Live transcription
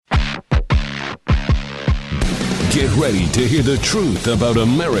Get ready to hear the truth about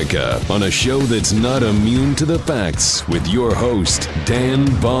America on a show that's not immune to the facts with your host, Dan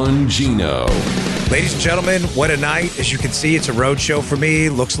Bongino. Ladies and gentlemen, what a night. As you can see, it's a road show for me.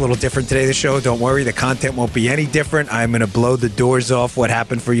 Looks a little different today, the show. Don't worry, the content won't be any different. I'm going to blow the doors off what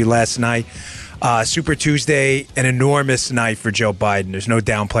happened for you last night. Super Tuesday, an enormous night for Joe Biden. There's no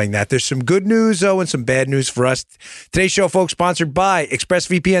downplaying that. There's some good news, though, and some bad news for us. Today's show, folks, sponsored by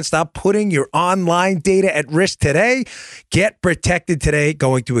ExpressVPN. Stop putting your online data at risk today. Get protected today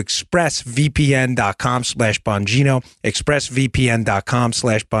going to expressvpn.com/Bongino.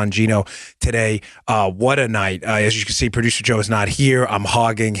 expressvpn.com/Bongino today. What a night. As you can see, producer Joe is not here. I'm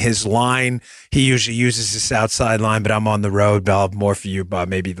hogging his line. He usually uses this outside line, but I'm on the road. I'll have more for you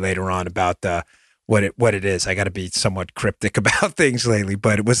maybe later on about what it is. I got to be somewhat cryptic about things lately,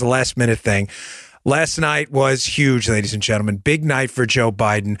 but it was a last minute thing. Last night was huge, ladies and gentlemen. Big night for Joe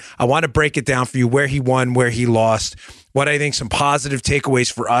Biden. I want to break it down for you, where he won, where he lost, what I think some positive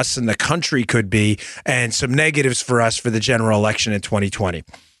takeaways for us and the country could be, and some negatives for us for the general election in 2020.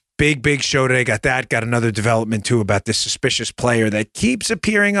 Big show today. Got that. Got another development, too, about this suspicious player that keeps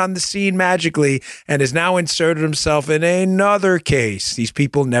appearing on the scene magically and has now inserted himself in another case. These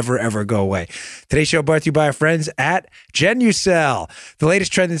people never, ever go away. Today's show brought to you by our friends at Genucel. The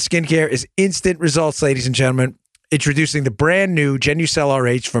latest trend in skincare is instant results, ladies and gentlemen. Introducing the brand new Genucel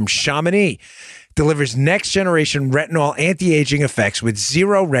RH from Chamonix. Delivers next-generation retinol anti-aging effects with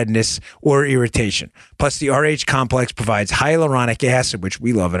zero redness or irritation. Plus, the RH complex provides hyaluronic acid, which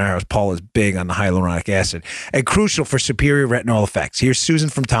we love in ours. Paul is big on the hyaluronic acid, and crucial for superior retinol effects. Here's Susan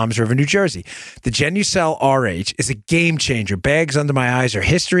from Toms River, New Jersey. The Genucel RH is a game changer. Bags under my eyes are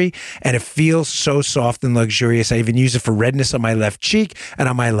history, and it feels so soft and luxurious. I even use it for redness on my left cheek and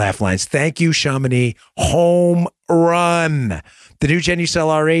on my laugh lines. Thank you, Chamonix. Home run. The new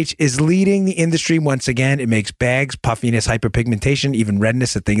Genucel RH is leading the industry once again. It makes bags, puffiness, hyperpigmentation, even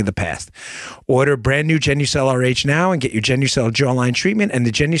redness a thing of the past. Order brand new Genucel RH now and get your Genucel jawline treatment and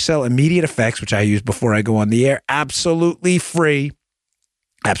the Genucel immediate effects, which I use before I go on the air, absolutely free.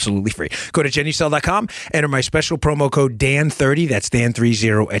 Absolutely free. Go to Genucel.com, enter my special promo code DAN30, that's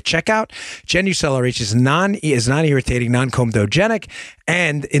DAN30 at checkout. Genucel RH is non-irritating, non-comedogenic,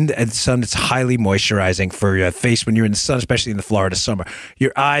 and in the sun, it's highly moisturizing for your face when you're in the sun, especially in the Florida summer.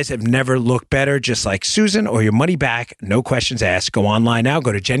 Your eyes have never looked better, just like Susan, or your money back, no questions asked. Go online now,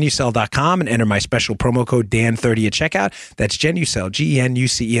 go to Genucel.com and enter my special promo code DAN30 at checkout. That's Genucel,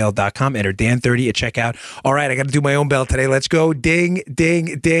 Genucel.com, enter DAN30 at checkout. All right, I got to do my own bell today. Let's go. Ding, ding,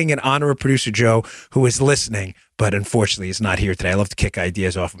 ding, in honor of producer Joe, who is listening, but unfortunately is not here today. I love to kick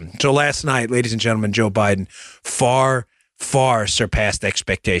ideas off of him. So last night, ladies and gentlemen, Joe Biden far surpassed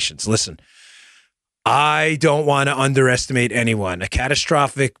expectations. Listen, I don't want to underestimate anyone. A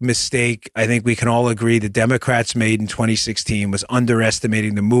catastrophic mistake, I think we can all agree, the Democrats made in 2016 was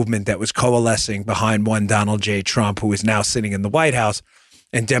underestimating the movement that was coalescing behind one Donald J. Trump, who is now sitting in the White House,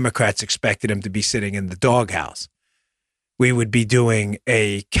 and Democrats expected him to be sitting in the doghouse. We would be doing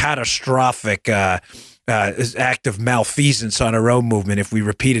a catastrophic act of malfeasance on our own movement if we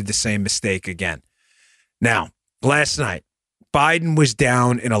repeated the same mistake again. Now, last night, Biden was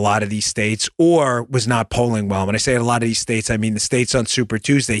down in a lot of these states or was not polling well. When I say a lot of these states, I mean the states on Super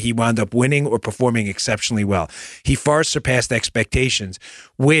Tuesday. He wound up winning or performing exceptionally well. He far surpassed expectations,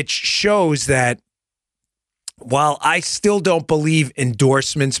 which shows that while I still don't believe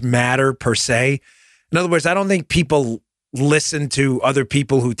endorsements matter per se, in other words, I don't think people listen to other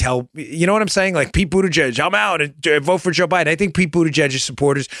people who tell, you know what I'm saying? Like Pete Buttigieg, I'm out and vote for Joe Biden. I think Pete Buttigieg's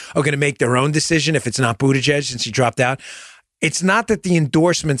supporters are going to make their own decision if it's not Buttigieg since he dropped out. It's not that the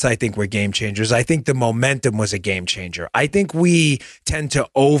endorsements, I think, were game changers. I think the momentum was a game changer. I think we tend to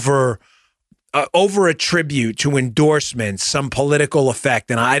over attribute to endorsements some political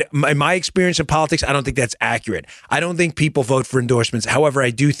effect. And in my experience in politics, I don't think that's accurate. I don't think people vote for endorsements. However, I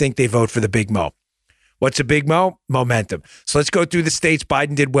do think they vote for the big mo. What's a big mo? Momentum. So let's go through the states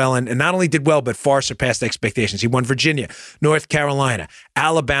Biden did well and not only did well, but far surpassed expectations. He won Virginia, North Carolina,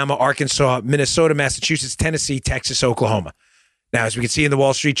 Alabama, Arkansas, Minnesota, Massachusetts, Tennessee, Texas, Oklahoma. Now, as we can see in the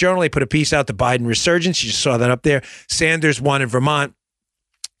Wall Street Journal, they put a piece out, the Biden resurgence. You just saw that up there. Sanders won in Vermont.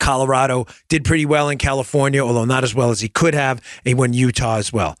 Colorado did pretty well in California, although not as well as he could have. And he won Utah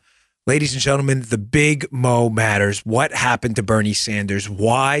as well. Ladies and gentlemen, the big mo matters. What happened to Bernie Sanders?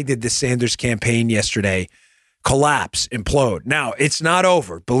 Why did the Sanders campaign yesterday collapse, implode? Now, it's not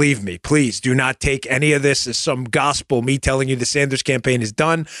over. Believe me. Please do not take any of this as some gospel, me telling you the Sanders campaign is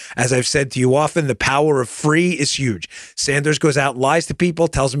done. As I've said to you often, the power of free is huge. Sanders goes out, lies to people,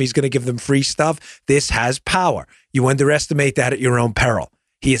 tells them he's going to give them free stuff. This has power. You underestimate that at your own peril.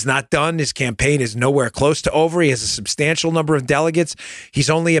 He is not done. His campaign is nowhere close to over. He has a substantial number of delegates. He's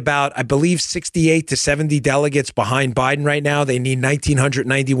only about, I believe, 68 to 70 delegates behind Biden right now. They need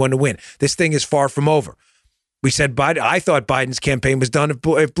 1,991 to win. This thing is far from over. We said I thought Biden's campaign was done if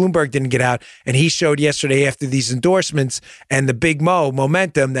Bloomberg didn't get out, and he showed yesterday after these endorsements and the big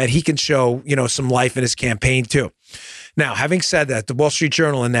momentum that he can show, some life in his campaign too. Now, having said that, the Wall Street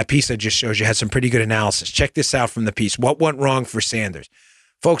Journal in that piece I just showed you had some pretty good analysis. Check this out from the piece. What went wrong for Sanders?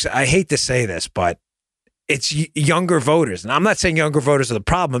 Folks, I hate to say this, but it's younger voters. And I'm not saying younger voters are the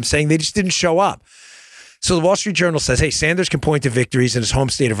problem. I'm saying they just didn't show up. So the Wall Street Journal says, hey, Sanders can point to victories in his home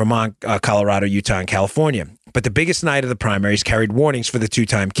state of Vermont, Colorado, Utah, and California. But the biggest night of the primaries carried warnings for the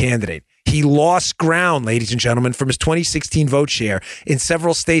two-time candidate. He lost ground, ladies and gentlemen, from his 2016 vote share in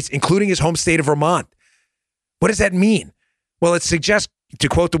several states, including his home state of Vermont. What does that mean? Well, it suggests, to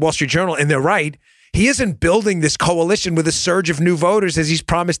quote the Wall Street Journal, and they're right, he isn't building this coalition with a surge of new voters as he's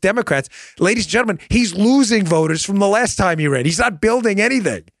promised Democrats. Ladies and gentlemen, he's losing voters from the last time he ran. He's not building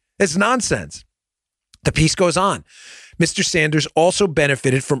anything. It's nonsense. The piece goes on. Mr. Sanders also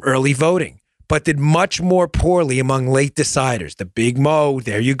benefited from early voting, but did much more poorly among late deciders. The big mo,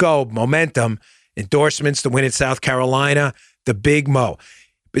 there you go, momentum, endorsements to win in South Carolina, the big mo.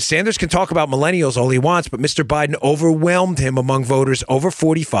 But Sanders can talk about millennials all he wants, but Mr. Biden overwhelmed him among voters over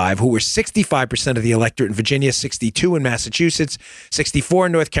 45, who were 65% of the electorate in Virginia, 62 in Massachusetts, 64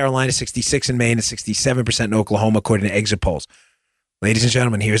 in North Carolina, 66 in Maine, and 67% in Oklahoma, according to exit polls. Ladies and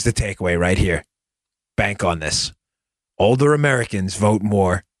gentlemen, here's the takeaway right here. Bank on this. Older Americans vote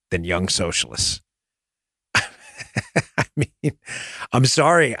more than young socialists. I mean, I'm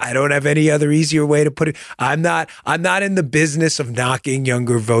sorry. I don't have any other easier way to put it. I'm not in the business of knocking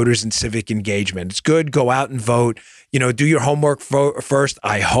younger voters and civic engagement. It's good. Go out and vote. Do your homework first,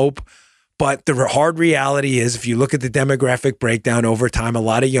 I hope. But the hard reality is, if you look at the demographic breakdown over time, a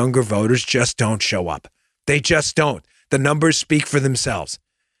lot of younger voters just don't show up. They just don't. The numbers speak for themselves.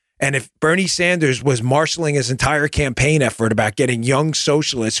 And if Bernie Sanders was marshaling his entire campaign effort about getting young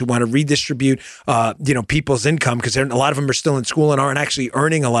socialists who want to redistribute, people's income, because a lot of them are still in school and aren't actually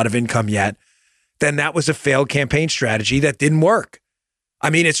earning a lot of income yet, then that was a failed campaign strategy that didn't work. I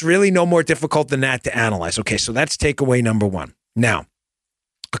mean, it's really no more difficult than that to analyze. Okay, so that's takeaway number one. Now,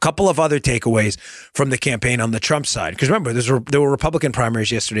 a couple of other takeaways from the campaign on the Trump side, because remember, there were Republican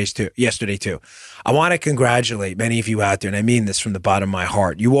primaries yesterday too. I want to congratulate many of you out there, and I mean this from the bottom of my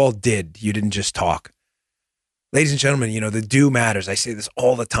heart. You all did. You didn't just talk. Ladies and gentlemen, the do matters. I say this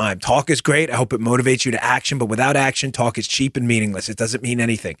all the time. Talk is great. I hope it motivates you to action, but without action, talk is cheap and meaningless. It doesn't mean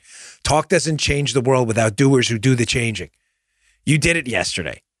anything. Talk doesn't change the world without doers who do the changing. You did it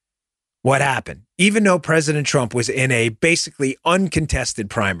yesterday. What happened? Even though President Trump was in a basically uncontested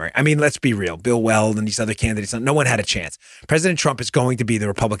primary. I mean, let's be real. Bill Weld and these other candidates, no one had a chance. President Trump is going to be the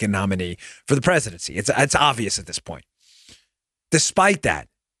Republican nominee for the presidency. It's obvious at this point. Despite that,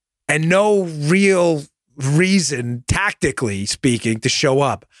 and no real reason, tactically speaking, to show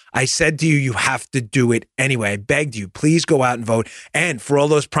up, I said to you, you have to do it anyway. I begged you, please go out and vote. And for all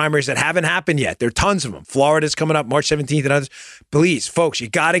those primaries that haven't happened yet, there are tons of them. Florida's coming up March 17th and others. Please, folks, you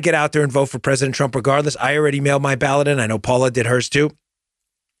got to get out there and vote for President Trump regardless. I already mailed my ballot in. I know Paula did hers too.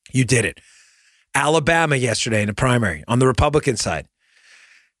 You did it. Alabama yesterday in the primary on the Republican side.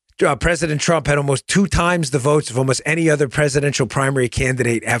 President Trump had almost 2 times the votes of almost any other presidential primary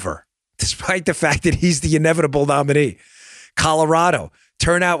candidate ever, despite the fact that he's the inevitable nominee. Colorado,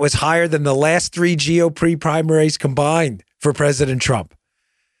 turnout was higher than the last 3 GOP primaries combined for President Trump.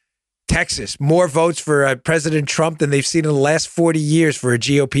 Texas, more votes for President Trump than they've seen in the last 40 years for a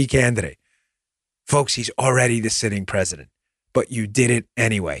GOP candidate. Folks, he's already the sitting president, but you did it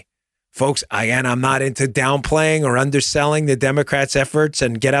anyway. Folks, again, I'm not into downplaying or underselling the Democrats' efforts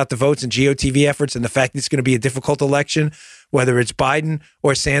and get out the votes and GOTV efforts and the fact that it's going to be a difficult election, whether it's Biden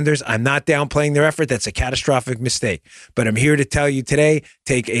or Sanders. I'm not downplaying their effort. That's a catastrophic mistake. But I'm here to tell you today,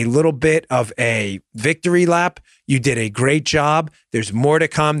 take a little bit of a victory lap. You did a great job. There's more to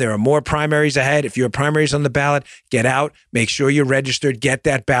come. There are more primaries ahead. If you have primaries on the ballot, get out. Make sure you're registered. Get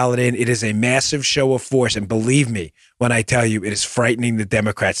that ballot in. It is a massive show of force. And believe me when I tell you, it is frightening the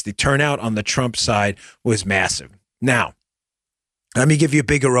Democrats. The turnout on the Trump side was massive. Now, let me give you a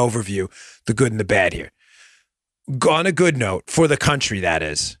bigger overview, the good and the bad here. On a good note, for the country, that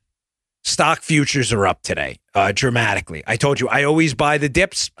is, stock futures are up today dramatically. I told you, I always buy the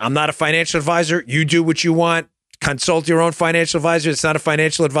dips. I'm not a financial advisor. You do what you want. Consult your own financial advisor. It's not a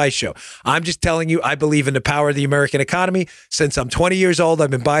financial advice show. I'm just telling you, I believe in the power of the American economy. Since I'm 20 years old,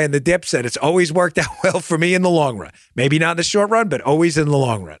 I've been buying the dips, and it's always worked out well for me in the long run. Maybe not in the short run, but always in the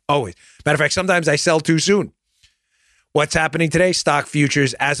long run. Always. Matter of fact, sometimes I sell too soon. What's happening today? Stock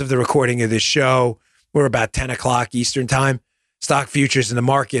futures, as of the recording of this show, we're about 10 o'clock Eastern time. Stock futures in the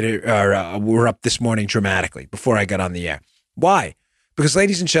market were up this morning dramatically before I got on the air. Why? Because,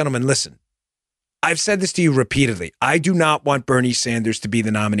 ladies and gentlemen, listen, I've said this to you repeatedly. I do not want Bernie Sanders to be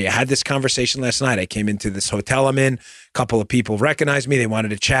the nominee. I had this conversation last night. I came into this hotel I'm in. A couple of people recognized me. They wanted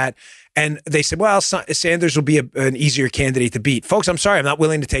to chat. And they said, well, Sanders will be an easier candidate to beat. Folks, I'm sorry. I'm not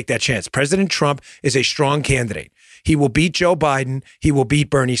willing to take that chance. President Trump is a strong candidate. He will beat Joe Biden. He will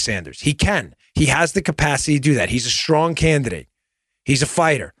beat Bernie Sanders. He can. He has the capacity to do that. He's a strong candidate. He's a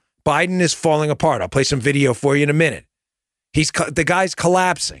fighter. Biden is falling apart. I'll play some video for you in a minute. The guy's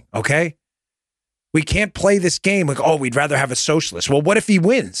collapsing, okay? We can't play this game like, oh, we'd rather have a socialist. Well, what if he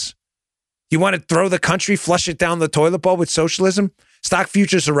wins? You want to throw the country, flush it down the toilet bowl with socialism? Stock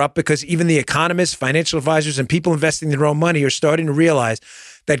futures are up because even the economists, financial advisors, and people investing their own money are starting to realize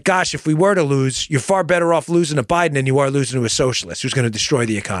that, gosh, if we were to lose, you're far better off losing to Biden than you are losing to a socialist who's going to destroy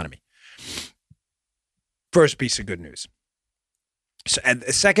the economy. First piece of good news. So, and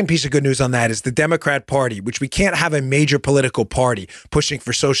the second piece of good news on that is the Democrat Party, which we can't have a major political party pushing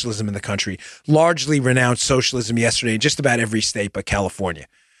for socialism in the country, largely renounced socialism yesterday in just about every state but California,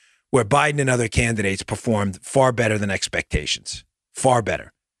 where Biden and other candidates performed far better than expectations. Far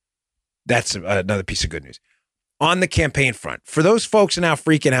better. That's another piece of good news. On the campaign front, for those folks who are now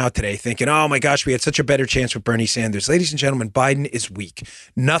freaking out today thinking, oh my gosh, we had such a better chance with Bernie Sanders. Ladies and gentlemen, Biden is weak.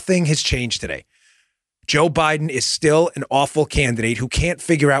 Nothing has changed today. Joe Biden is still an awful candidate who can't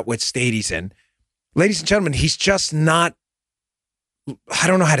figure out what state he's in. Ladies and gentlemen, he's just not, I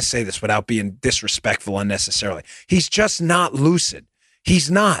don't know how to say this without being disrespectful unnecessarily. He's just not lucid.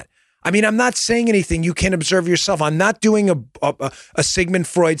 He's not. I mean, I'm not saying anything you can't observe yourself. I'm not doing a Sigmund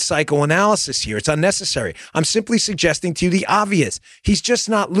Freud psychoanalysis here. It's unnecessary. I'm simply suggesting to you the obvious. He's just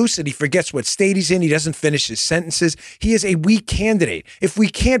not lucid. He forgets what state he's in. He doesn't finish his sentences. He is a weak candidate. If we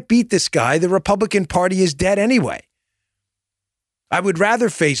can't beat this guy, the Republican Party is dead anyway. I would rather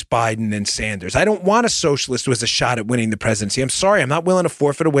face Biden than Sanders. I don't want a socialist who has a shot at winning the presidency. I'm sorry. I'm not willing to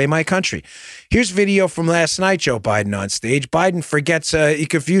forfeit away my country. Here's video from last night, Joe Biden on stage. Biden forgets, he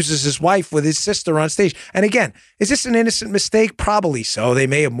confuses his wife with his sister on stage. And again, is this an innocent mistake? Probably so. They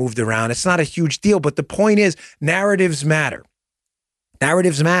may have moved around. It's not a huge deal. But the point is, narratives matter.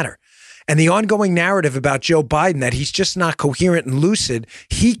 Narratives matter. And the ongoing narrative about Joe Biden, that he's just not coherent and lucid,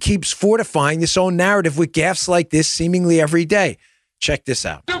 he keeps fortifying this own narrative with gaffes like this seemingly every day. Check this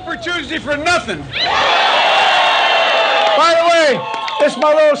out. Super Tuesday for nothing. By the way, this is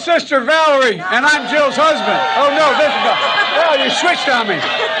my little sister, Valerie, and I'm Jill's husband. Oh, no, you switched on me.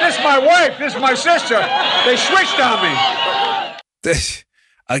 This is my wife. This is my sister. They switched on me.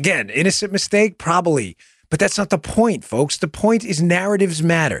 Again, innocent mistake? Probably. But that's not the point, folks. The point is narratives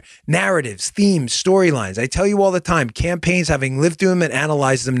matter. Narratives, themes, storylines. I tell you all the time, campaigns, having lived through them and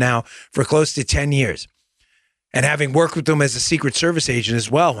analyzed them now for close to 10 years. And having worked with them as a Secret Service agent as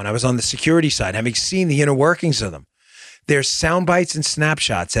well, when I was on the security side, having seen the inner workings of them. There's sound bites and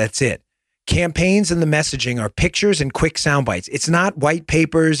snapshots. That's it. Campaigns and the messaging are pictures and quick sound bites. It's not white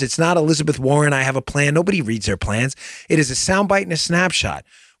papers. It's not Elizabeth Warren, I have a plan. Nobody reads their plans. It is a sound bite and a snapshot.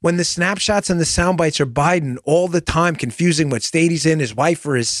 When the snapshots and the sound bites are Biden all the time, confusing what state he's in, his wife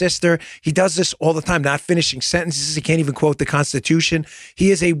or his sister, he does this all the time, not finishing sentences. He can't even quote the Constitution.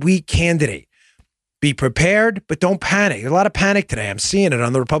 He is a weak candidate. Be prepared, but don't panic. There's a lot of panic today. I'm seeing it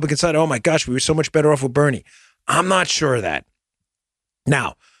on the Republican side. Oh my gosh, we were so much better off with Bernie. I'm not sure of that.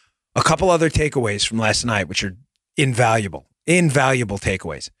 Now, a couple other takeaways from last night, which are invaluable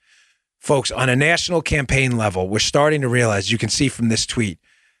takeaways. Folks, on a national campaign level, we're starting to realize, you can see from this tweet,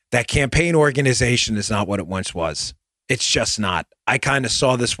 that campaign organization is not what it once was. It's just not. I kind of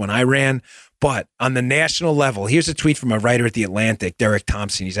saw this when I ran. But on the national level, here's a tweet from a writer at The Atlantic, Derek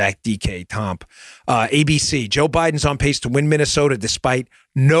Thompson. He's at DK Tomp. ABC, Joe Biden's on pace to win Minnesota despite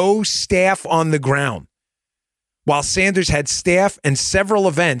no staff on the ground. While Sanders had staff and several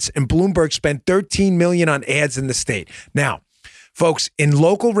events, and Bloomberg spent $13 million on ads in the state. Now, folks, in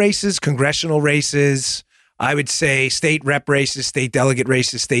local races, congressional races, I would say state rep races, state delegate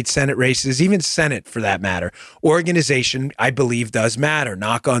races, state Senate races, even Senate for that matter. Organization, I believe, does matter.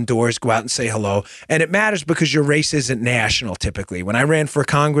 Knock on doors, go out and say hello. And it matters because your race isn't national typically. When I ran for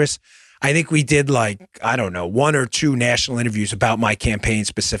Congress, I think we did one or two national interviews about my campaign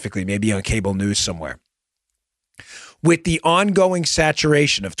specifically, maybe on cable news somewhere. With the ongoing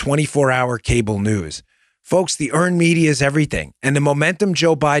saturation of 24-hour cable news, folks, the earned media is everything. And the momentum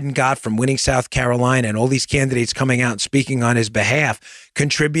Joe Biden got from winning South Carolina and all these candidates coming out and speaking on his behalf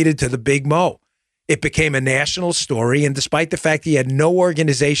contributed to the big mo. It became a national story. And despite the fact he had no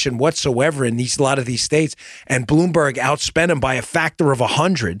organization whatsoever in a lot of these states, and Bloomberg outspent him by a factor of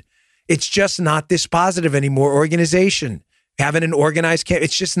 100, it's just not this positive anymore. Organization, having an organized camp,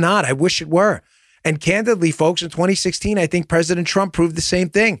 it's just not. I wish it were. And candidly, folks, in 2016, I think President Trump proved the same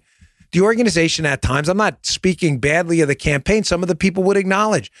thing. The organization at times, I'm not speaking badly of the campaign, some of the people would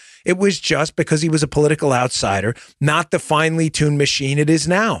acknowledge it was just because he was a political outsider, not the finely tuned machine it is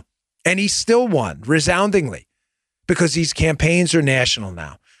now. And he still won resoundingly because these campaigns are national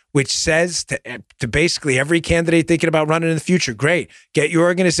now, which says to basically every candidate thinking about running in the future, great, get your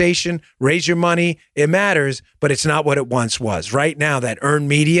organization, raise your money, it matters, but it's not what it once was. Right now, that earned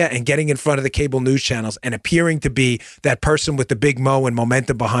media and getting in front of the cable news channels and appearing to be that person with the big mo and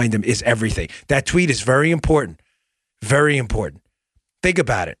momentum behind him is everything. That tweet is very important, very important. Think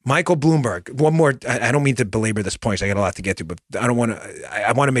about it. Michael Bloomberg, one more, I don't mean to belabor this point, I got a lot to get to, but I want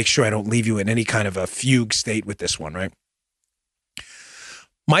to make sure I don't leave you in any kind of a fugue state with this one, right?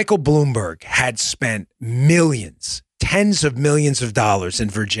 Michael Bloomberg had spent millions, tens of millions of dollars in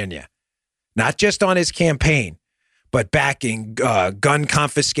Virginia, not just on his campaign, but backing gun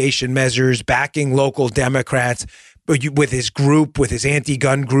confiscation measures, backing local Democrats, with his group, with his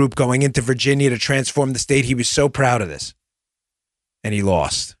anti-gun group going into Virginia to transform the state. He was so proud of this. And he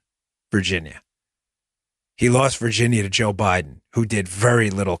lost Virginia. He lost Virginia to Joe Biden, who did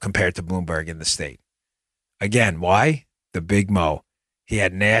very little compared to Bloomberg in the state. Again, why? The big mo. He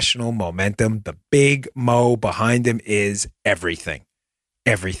had national momentum. The big mo behind him is everything.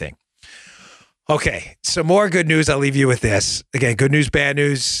 Everything. Okay, some more good news. I'll leave you with this. Again, good news, bad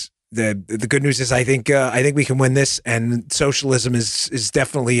news. The good news is I think we can win this, and socialism is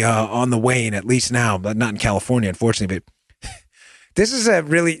definitely on the wane, at least now, but not in California, unfortunately. But this is a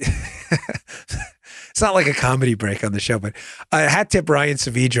really, it's not like a comedy break on the show, but hat tip Ryan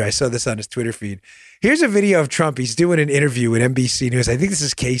Savidra. I saw this on his Twitter feed. Here's a video of Trump. He's doing an interview with NBC News. I think this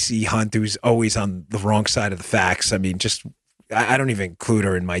is Casey Hunt, who's always on the wrong side of the facts. I mean, just, I don't even include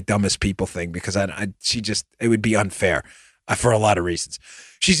her in my dumbest people thing because it would be unfair for a lot of reasons.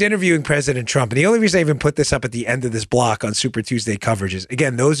 She's interviewing President Trump. And the only reason I even put this up at the end of this block on Super Tuesday coverage is,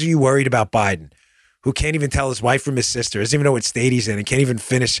 again, those of you worried about Biden, who can't even tell his wife from his sister, doesn't even know what state he's in, and can't even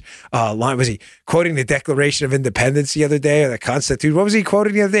finish line. Was he quoting the Declaration of Independence the other day, or the Constitution? What was he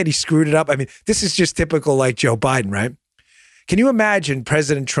quoting the other day? And he screwed it up. I mean, this is just typical like Joe Biden, right? Can you imagine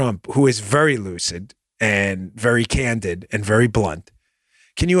President Trump, who is very lucid and very candid and very blunt?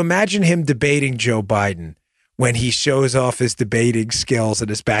 Can you imagine him debating Joe Biden when he shows off his debating skills and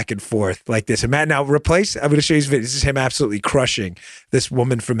his back and forth like this? And Matt, now I'm going to show you his video. This is him absolutely crushing this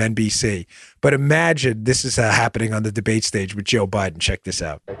woman from NBC. But imagine this is happening on the debate stage with Joe Biden. Check this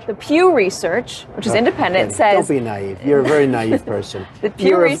out. The Pew Research, which is independent, says... Don't be naive. You're a very naive person. The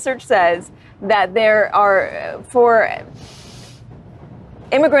Pew Research says that there are, for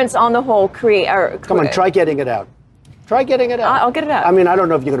immigrants on the whole, Come on, try getting it out. Try getting it out. I'll get it out. I mean, I don't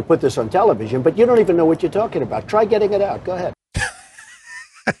know if you're going to put this on television, but you don't even know what you're talking about. Try getting it out. Go ahead.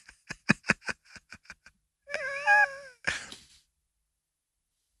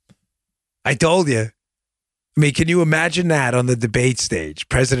 I told you. I mean, can you imagine that on the debate stage?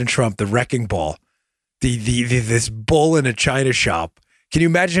 President Trump, the wrecking ball, this bull in a china shop. Can you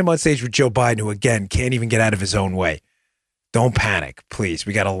imagine him on stage with Joe Biden, who, again, can't even get out of his own way? Don't panic, please.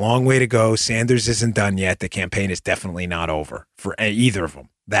 We got a long way to go. Sanders isn't done yet. The campaign is definitely not over for either of them.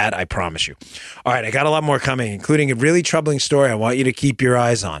 That I promise you. All right, I got a lot more coming, including a really troubling story I want you to keep your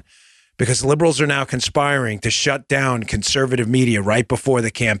eyes on, because liberals are now conspiring to shut down conservative media right before the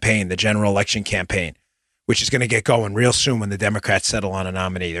campaign, the general election campaign, which is going to get going real soon when the Democrats settle on a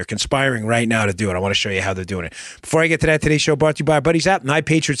nominee. They're conspiring right now to do it. I want to show you how they're doing it. Before I get to that, today's show brought to you by our buddies at My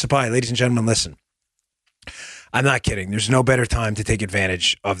Patriot Supply. Ladies and gentlemen, listen. I'm not kidding. There's no better time to take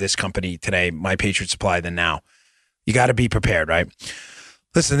advantage of this company today, My Patriot Supply, than now. You got to be prepared, right?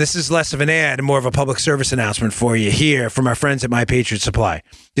 Listen, this is less of an ad and more of a public service announcement for you here from our friends at My Patriot Supply.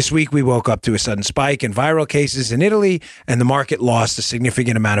 This week, we woke up to a sudden spike in viral cases in Italy, and the market lost a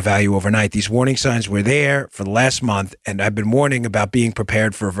significant amount of value overnight. These warning signs were there for the last month, and I've been warning about being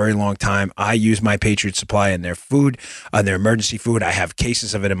prepared for a very long time. I use My Patriot Supply in their food, on their emergency food. I have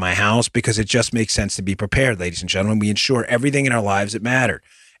cases of it in my house because it just makes sense to be prepared, ladies and gentlemen. We insure everything in our lives that matter.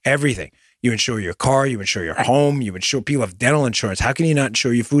 Everything. You insure your car, you insure your home, you insure, people have dental insurance. How can you not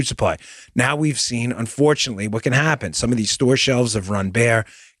insure your food supply? Now we've seen, unfortunately, what can happen. Some of these store shelves have run bare.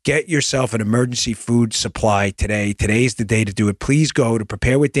 Get yourself an emergency food supply today. Today's the day to do it. Please go to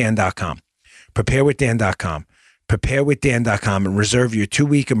preparewithdan.com. Preparewithdan.com. Preparewithdan.com and reserve your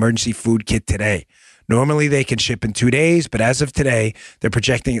 2-week emergency food kit today. Normally, they can ship in 2 days, but as of today, they're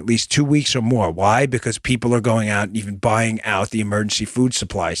projecting at least 2 weeks or more. Why? Because people are going out and even buying out the emergency food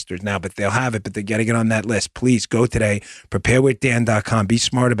supply stores now, but they'll have it, but they got to get on that list. Please go today, preparewithdan.com. Be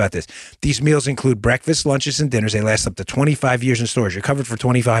smart about this. These meals include breakfast, lunches, and dinners. They last up to 25 years in storage. You're covered for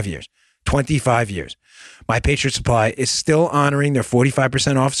 25 years. 25 years. My Patriot Supply is still honoring their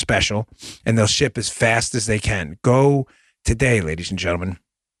 45% off special, and they'll ship as fast as they can. Go today, ladies and gentlemen.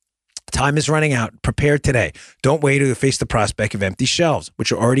 Time is running out. Prepare today. Don't wait to face the prospect of empty shelves, which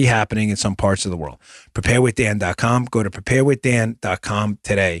are already happening in some parts of the world. Preparewithdan.com. Go to preparewithdan.com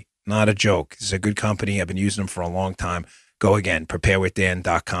today. Not a joke. This is a good company. I've been using them for a long time. Go again.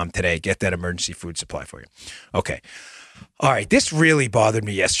 Preparewithdan.com today. Get that emergency food supply for you. Okay. All right. This really bothered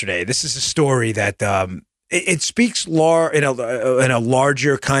me yesterday. This is a story that it speaks in a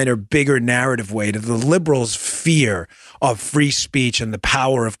larger kind of bigger narrative way to the liberals' fear of free speech and the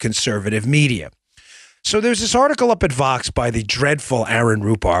power of conservative media. So there's this article up at Vox by the dreadful Aaron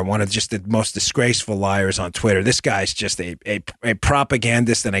Rupar, one of just the most disgraceful liars on Twitter. This guy's just a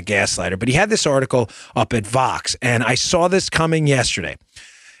propagandist and a gaslighter. But he had this article up at Vox, and I saw this coming yesterday.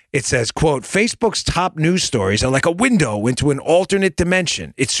 It says, quote, Facebook's top news stories are like a window into an alternate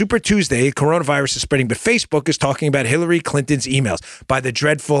dimension. It's Super Tuesday. Coronavirus is spreading, but Facebook is talking about Hillary Clinton's emails by the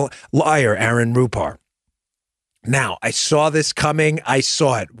dreadful liar, Aaron Rupar. Now, I saw this coming. I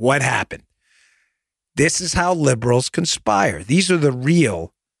saw it. What happened? This is how liberals conspire. These are the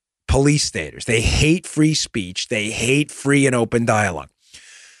real police staters. They hate free speech. They hate free and open dialogue.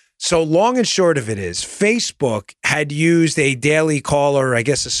 So long and short of it is, Facebook had used a Daily Caller, I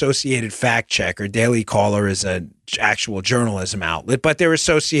guess Associated Fact Checker. Daily Caller is an actual journalism outlet, but they're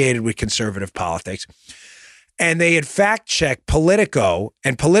associated with conservative politics. And they had fact-checked Politico,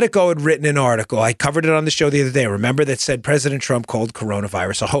 and Politico had written an article. I covered it on the show the other day. Remember, that said President Trump called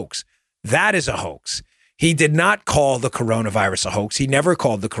coronavirus a hoax. That is a hoax. He did not call the coronavirus a hoax. He never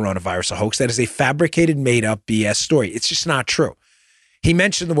called the coronavirus a hoax. That is a fabricated, made-up BS story. It's just not true. He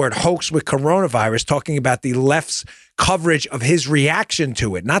mentioned the word hoax with coronavirus, talking about the left's coverage of his reaction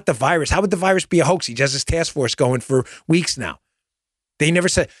to it, not the virus. How would the virus be a hoax? He has his task force going for weeks now. They never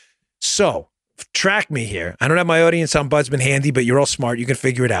said. So, track me here. I don't have my audience ombudsman handy, but you're all smart. You can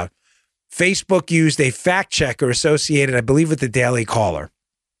figure it out. Facebook used a fact checker associated, I believe, with the Daily Caller.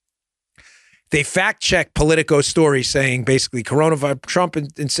 They fact-checked Politico's story saying basically Trump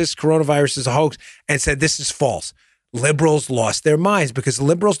insists coronavirus is a hoax and said this is false. Liberals lost their minds because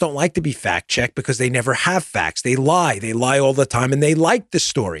liberals don't like to be fact-checked because they never have facts. They lie. They lie all the time, and they like the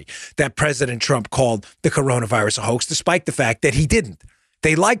story that President Trump called the coronavirus a hoax, despite the fact that he didn't.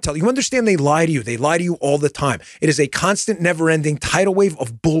 They like to. You understand they lie to you. They lie to you all the time. It is a constant, never-ending tidal wave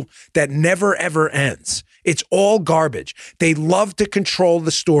of bull that never, ever ends. It's all garbage. They love to control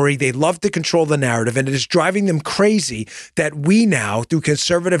the story. They love to control the narrative, and it is driving them crazy that we now, through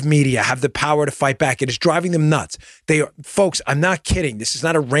conservative media, have the power to fight back. It is driving them nuts. Folks, I'm not kidding. This is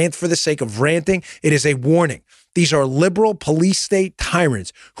not a rant for the sake of ranting. It is a warning. These are liberal police state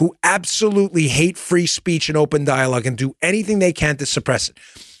tyrants who absolutely hate free speech and open dialogue and do anything they can to suppress it.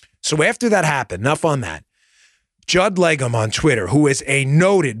 So after that happened, enough on that. Judd Legum on Twitter, who is a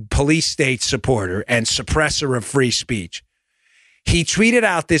noted police state supporter and suppressor of free speech, he tweeted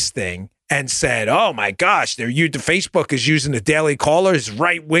out this thing and said, oh my gosh, Facebook is using the Daily Caller as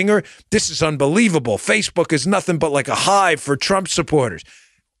right-winger. This is unbelievable. Facebook is nothing but like a hive for Trump supporters.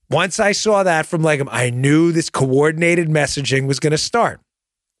 Once I saw that from Legum, I knew this coordinated messaging was going to start.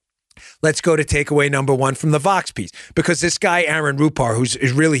 Let's go to takeaway number one from the Vox piece, because this guy, Aaron Rupar, who's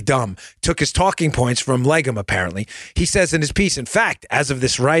really dumb, took his talking points from Legum, apparently. He says in his piece, in fact, as of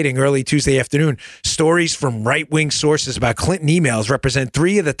this writing early Tuesday afternoon, stories from right-wing sources about Clinton emails represent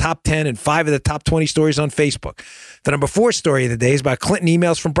 3 of the top 10 and 5 of the top 20 stories on Facebook. The number 4 story of the day is about Clinton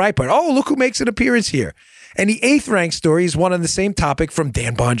emails from Breitbart. Oh, look who makes an appearance here. And the 8th ranked story is one on the same topic from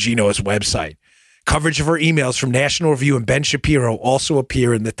Dan Bongino's website. Coverage of her emails from National Review and Ben Shapiro also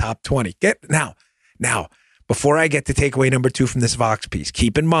appear in the top 20. Now, before I get to takeaway number 2 from this Vox piece,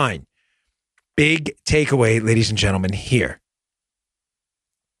 keep in mind, big takeaway, ladies and gentlemen, here.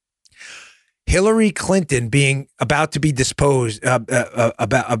 Hillary Clinton being disposed.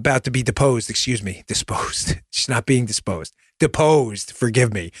 She's not being disposed. Deposed,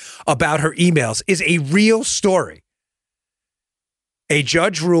 forgive me, about her emails is a real story. A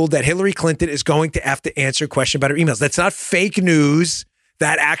judge ruled that Hillary Clinton is going to have to answer a question about her emails. That's not fake news.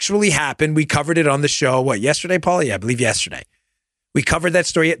 That actually happened. We covered it on the show. Yesterday, Paula? Yeah, I believe yesterday. We covered that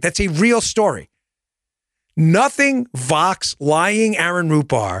story. That's a real story. Nothing Vox lying Aaron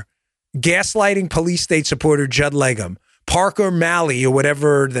Rupar, gaslighting police state supporter Judd Legum, Parker Malley or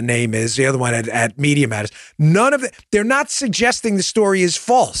whatever the name is, the other one at Media Matters, none of it, they're not suggesting the story is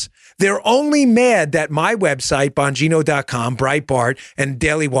false. They're only mad that my website, Bongino.com, Breitbart, and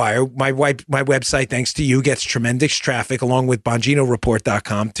Daily Wire, my website, thanks to you, gets tremendous traffic, along with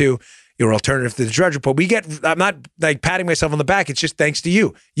BonginoReport.com, too, your alternative to the Drudge Report. I'm not like patting myself on the back. It's just thanks to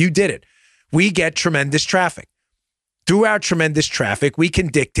you. You did it. We get tremendous traffic. Through our tremendous traffic, we can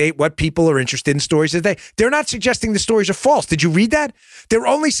dictate what people are interested in stories today. They're not suggesting the stories are false. Did you read that? They're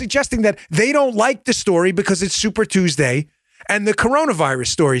only suggesting that they don't like the story because it's Super Tuesday and the coronavirus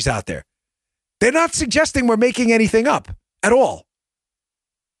stories out there. They're not suggesting we're making anything up at all.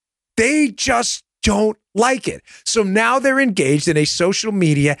 They just don't like it. So now they're engaged in a social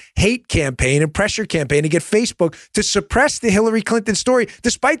media hate campaign and pressure campaign to get Facebook to suppress the Hillary Clinton story,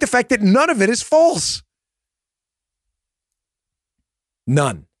 despite the fact that none of it is false.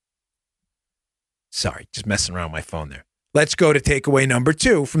 None. Sorry, just messing around with my phone there. Let's go to takeaway number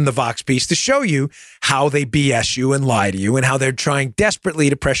 2 from the Vox piece to show you how they BS you and lie to you and how they're trying desperately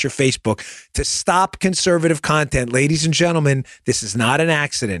to pressure Facebook to stop conservative content. Ladies and gentlemen, this is not an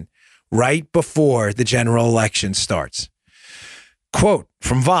accident. Right before the general election starts. Quote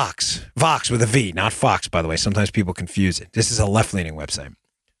from Vox. Vox with a V, not Fox, by the way. Sometimes people confuse it. This is a left-leaning website.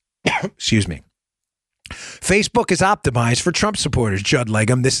 Excuse me. Facebook is optimized for Trump supporters. Judd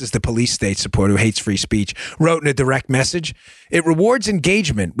Legum, this is the police state supporter who hates free speech, wrote in a direct message. It rewards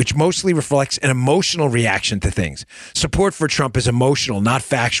engagement, which mostly reflects an emotional reaction to things. Support for Trump is emotional, not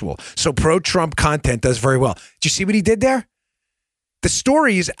factual. So pro-Trump content does very well. Did you see what he did there? The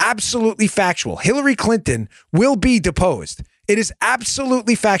story is absolutely factual. Hillary Clinton will be deposed. It is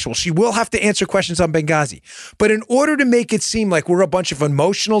absolutely factual. She will have to answer questions on Benghazi. But in order to make it seem like we're a bunch of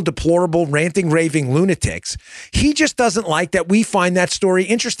emotional, deplorable, ranting, raving lunatics, he just doesn't like that we find that story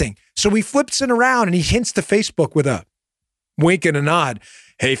interesting. So he flips it around and he hints to Facebook with a wink and a nod.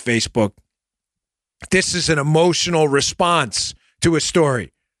 Hey, Facebook, this is an emotional response to a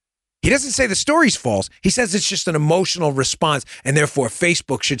story. He doesn't say the story's false. He says it's just an emotional response, and therefore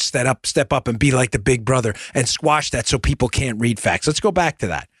Facebook should step up and be like the big brother and squash that so people can't read facts. Let's go back to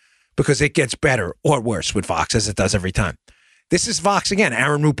that because it gets better or worse with Vox, as it does every time. This is Vox again.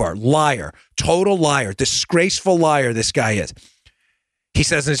 Aaron Rupar, liar, total liar, disgraceful liar this guy is. He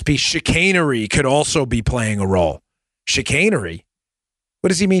says in his piece, chicanery could also be playing a role. Chicanery? What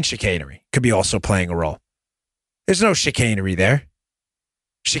does he mean chicanery? Could be also playing a role. There's no chicanery there.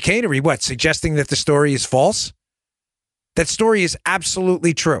 Chicanery, what? Suggesting that the story is false? That story is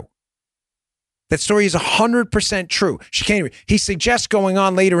absolutely true. That story is 100% true. Chicanery. He suggests going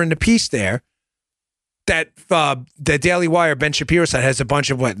on later in the piece there that the Daily Wire, Ben Shapiro said, has a bunch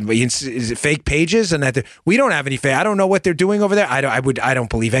of what? Is it fake pages? And that we don't have any fake. I don't know what they're doing over there. I don't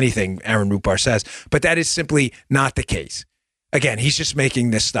believe anything Aaron Rupar says, but that is simply not the case. Again, he's just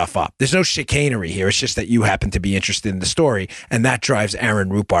making this stuff up. There's no chicanery here. It's just that you happen to be interested in the story, and that drives Aaron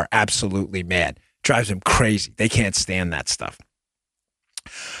Rupar absolutely mad. Drives him crazy. They can't stand that stuff.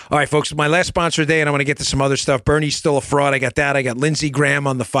 All right, folks, my last sponsor today, and I want to get to some other stuff. Bernie's still a fraud. I got that. I got Lindsey Graham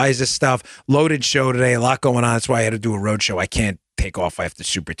on the FISA stuff. Loaded show today. A lot going on. That's why I had to do a road show. I can't take off after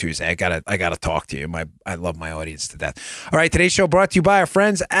Super Tuesday. I gotta talk to you. I love my audience to death. All right, today's show brought to you by our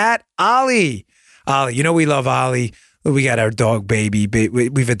friends at Ollie. Ollie, you know we love Ollie. We got our dog, Baby.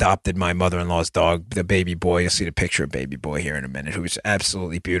 We've adopted my mother-in-law's dog, the Baby Boy. You'll see the picture of Baby Boy here in a minute, who's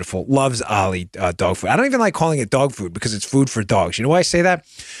absolutely beautiful. Loves Ollie dog food. I don't even like calling it dog food because it's food for dogs. You know why I say that?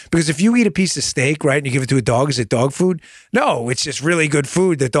 Because if you eat a piece of steak, right, and you give it to a dog, is it dog food? No, it's just really good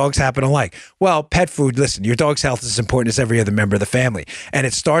food that dogs happen to like. Well, pet food, listen, your dog's health is as important as every other member of the family. And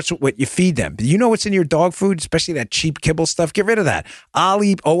it starts with what you feed them. You know what's in your dog food, especially that cheap kibble stuff? Get rid of that.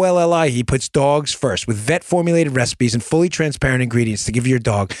 Ollie, O-L-L-I, he puts dogs first with vet-formulated recipes and fully transparent ingredients to give your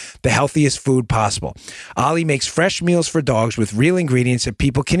dog the healthiest food possible. Ollie makes fresh meals for dogs with real ingredients that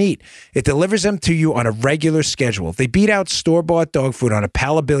people can eat. It delivers them to you on a regular schedule. They beat out store-bought dog food on a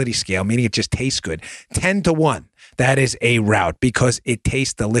palatability scale, meaning it just tastes good, 10-1. That is a route because it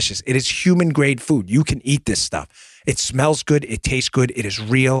tastes delicious. It is human-grade food. You can eat this stuff. It smells good. It tastes good. It is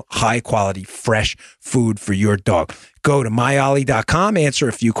real, high-quality, fresh food for your dog. Go to myollie.com, answer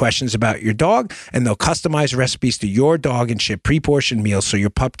a few questions about your dog, and they'll customize recipes to your dog and ship pre-portioned meals so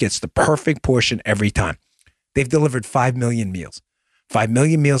your pup gets the perfect portion every time. They've delivered 5 million meals. 5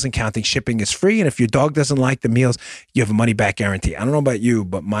 million meals and counting. Shipping is free, and if your dog doesn't like the meals, you have a money-back guarantee. I don't know about you,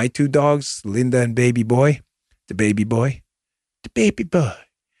 but my two dogs, Linda and Baby Boy, the Baby Boy,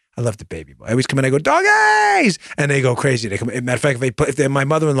 I love the Baby Boy. I always come in, I go, doggies! And they go crazy. They come. Matter of fact, if my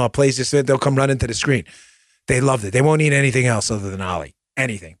mother-in-law plays this, they'll come running to the screen. They loved it. They won't eat anything else other than Ollie.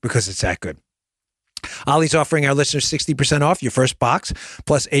 Anything, because it's that good. Ollie's offering our listeners 60% off your first box,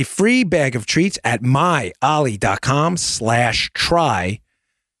 plus a free bag of treats at myollie.com/try,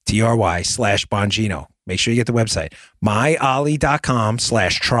 TRY/Bongino. Make sure you get the website,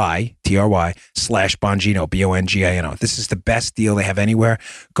 myollie.com/try, TRY/Bongino, Bongino. This is the best deal they have anywhere.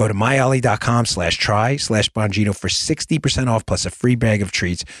 Go to myollie.com/try/Bongino for 60% off plus a free bag of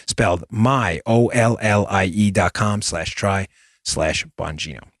treats, spelled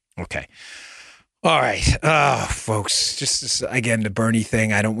myollie.com/try/Bongino. Okay. All right, folks, just this, again, the Bernie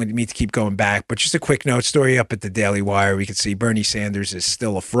thing. I don't mean to keep going back, but just a quick note story up at the Daily Wire. We can see Bernie Sanders is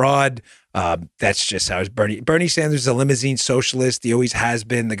still a fraud. That's just how it's Bernie Sanders is a limousine socialist. He always has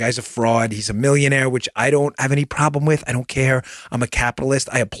been. The guy's a fraud. He's a millionaire, which I don't have any problem with. I don't care. I'm a capitalist.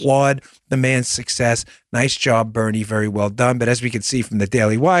 I applaud the man's success. Nice job, Bernie. Very well done. But as we can see from the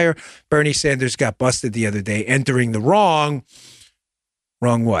Daily Wire, Bernie Sanders got busted the other day entering the wrong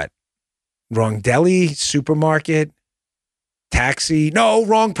what? Wrong deli, supermarket, taxi. No,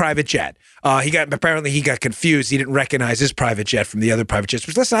 wrong private jet. Apparently he got confused. He didn't recognize his private jet from the other private jets.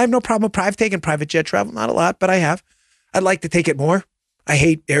 Which, listen, I have no problem with taking private jet travel. Not a lot, but I have. I'd like to take it more. I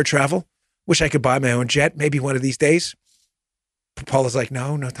hate air travel. Wish I could buy my own jet. Maybe one of these days. Paula's like,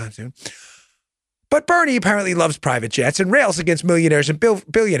 no time soon. But Bernie apparently loves private jets and rails against millionaires and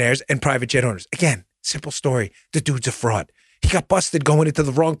billionaires and private jet owners. Again, simple story. The dude's a fraud. He got busted going into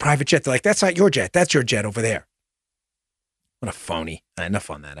the wrong private jet. They're like, that's not your jet. That's your jet over there. What a phony. Enough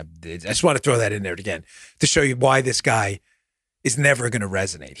on that. I just want to throw that in there again to show you why this guy is never going to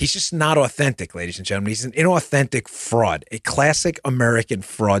resonate. He's just not authentic, ladies and gentlemen. He's an inauthentic fraud, a classic American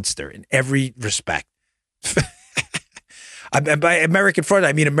fraudster in every respect. By American fraud,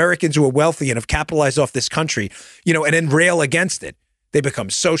 I mean Americans who are wealthy and have capitalized off this country, and then rail against it. They become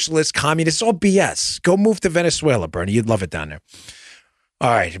socialists, communists, all BS. Go move to Venezuela, Bernie. You'd love it down there.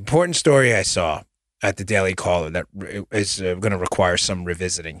 All right. Important story I saw at the Daily Caller that is going to require some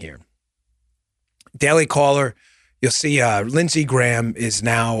revisiting here. Daily Caller, you'll see Lindsey Graham is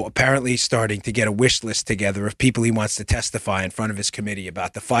now apparently starting to get a wish list together of people he wants to testify in front of his committee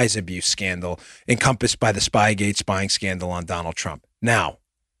about the FISA abuse scandal encompassed by the Spygate spying scandal on Donald Trump. Now,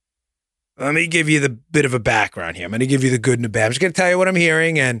 let me give you the bit of a background here. I'm going to give you the good and the bad. I'm just going to tell you what I'm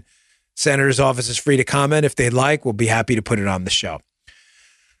hearing, and Senator's office is free to comment if they'd like. We'll be happy to put it on the show.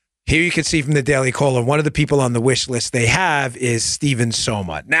 Here you can see from the Daily Caller, one of the people on the wish list they have is Steven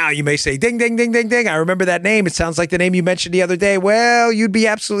Soma. Now, you may say, ding, ding, ding, ding, ding. I remember that name. It sounds like the name you mentioned the other day. Well, you'd be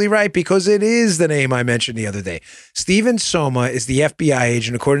absolutely right because it is the name I mentioned the other day. Steven Soma is the FBI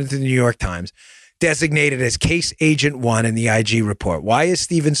agent, according to the New York Times, designated as Case Agent 1 in the IG report. Why is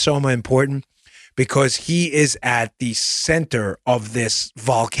Steven Soma important? Because he is at the center of this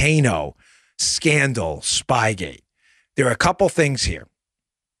volcano scandal, Spygate. There are a couple things here.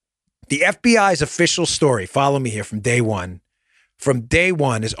 The FBI's official story, follow me here from day one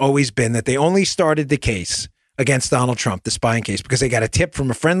has always been that they only started the case against Donald Trump, the spying case, because they got a tip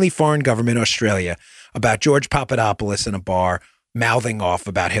from a friendly foreign government, Australia, about George Papadopoulos in a bar mouthing off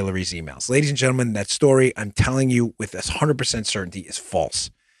about Hillary's emails. Ladies and gentlemen, that story, I'm telling you with 100% certainty, is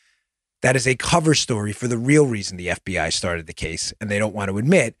false. That is a cover story for the real reason the FBI started the case, and they don't want to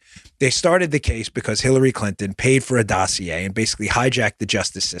admit. They started the case because Hillary Clinton paid for a dossier and basically hijacked the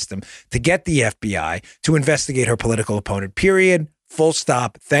justice system to get the FBI to investigate her political opponent, period, full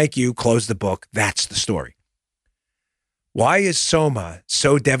stop, thank you, close the book. That's the story. Why is Soma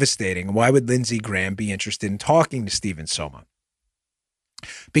so devastating? Why would Lindsey Graham be interested in talking to Steven Soma?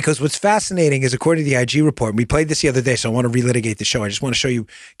 Because what's fascinating is, according to the IG report, and we played this the other day, so I want to relitigate the show. I just want to show you,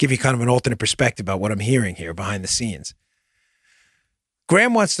 give you kind of an alternate perspective about what I'm hearing here behind the scenes.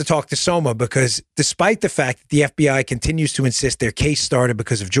 Graham wants to talk to Soma because despite the fact that the FBI continues to insist their case started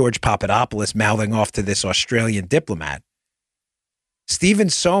because of George Papadopoulos mouthing off to this Australian diplomat, Steven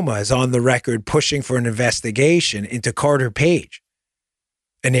Soma is on the record pushing for an investigation into Carter Page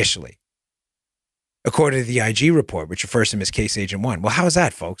initially, according to the IG report, which refers to him as Case Agent 1. Well, how is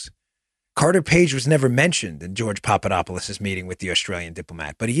that, folks? Carter Page was never mentioned in George Papadopoulos' meeting with the Australian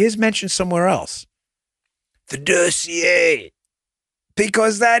diplomat, but he is mentioned somewhere else. The dossier.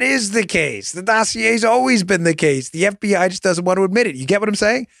 Because that is the case. The dossier's always been the case. The FBI just doesn't want to admit it. You get what I'm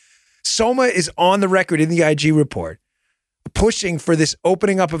saying? Soma is on the record in the IG report pushing for this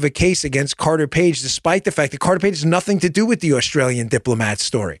opening up of a case against Carter Page, despite the fact that Carter Page has nothing to do with the Australian diplomat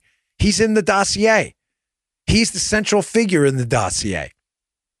story. He's in the dossier. He's the central figure in the dossier.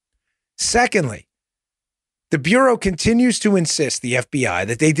 Secondly, The Bureau continues to insist, the FBI,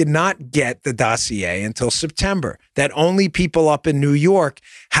 that they did not get the dossier until September, that only people up in New York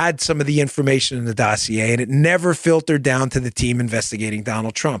had some of the information in the dossier, and it never filtered down to the team investigating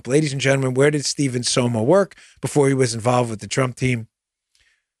Donald Trump. Ladies and gentlemen, where did Stephen Soma work before he was involved with the Trump team?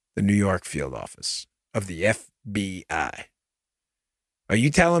 The New York field office of the FBI. Are you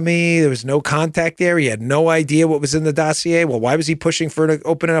telling me there was no contact there? He had no idea what was in the dossier? Well, why was he pushing for to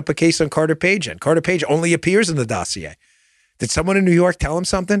open up a case on Carter Page? And Carter Page only appears in the dossier. Did someone in New York tell him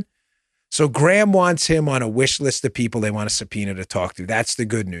something? So Graham wants him on a wish list of people they want to subpoena to talk to. That's the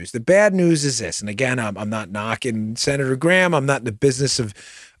good news. The bad news is this. And again, I'm not knocking Senator Graham. I'm not in the business of,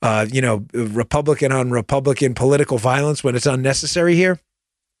 Republican on Republican political violence when it's unnecessary here.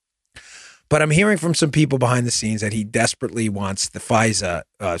 But I'm hearing from some people behind the scenes that he desperately wants the FISA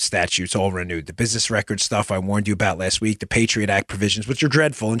statutes all renewed. The business record stuff I warned you about last week, the Patriot Act provisions, which are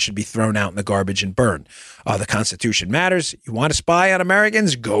dreadful and should be thrown out in the garbage and burned. The Constitution matters. You want to spy on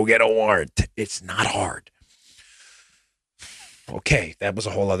Americans? Go get a warrant. It's not hard. Okay, that was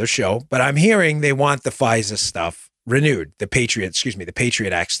a whole other show. But I'm hearing they want the FISA stuff renewed, the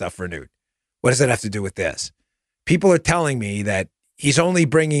Patriot Act stuff renewed. What does that have to do with this? People are telling me that he's only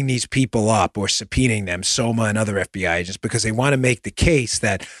bringing these people up or subpoenaing them, Soma and other FBI agents, because they want to make the case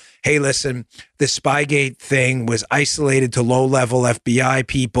that, hey, listen, the Spygate thing was isolated to low-level FBI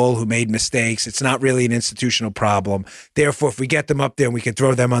people who made mistakes. It's not really an institutional problem. Therefore, if we get them up there, we can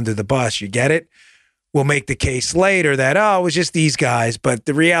throw them under the bus. You get it? We'll make the case later that, it was just these guys. But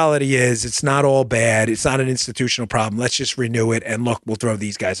the reality is it's not all bad. It's not an institutional problem. Let's just renew it. And look, we'll throw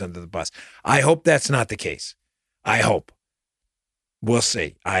these guys under the bus. I hope that's not the case. I hope. We'll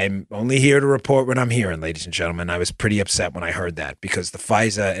see. I'm only here to report what I'm hearing, ladies and gentlemen. I was pretty upset when I heard that because the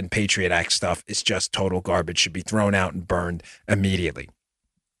FISA and Patriot Act stuff is just total garbage, should be thrown out and burned immediately.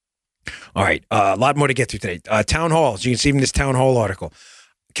 All right, a lot more to get to today. Town halls. You can see in this town hall article.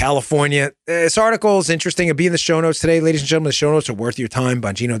 California. This article is interesting. It'll be in the show notes today, ladies and gentlemen. The show notes are worth your time.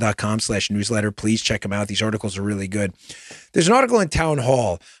 Bongino.com/newsletter. Please check them out. These articles are really good. There's an article in Town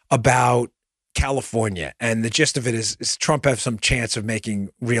Hall about California, and the gist of it is Trump has some chance of making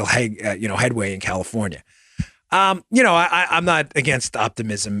real headway in California. I'm not against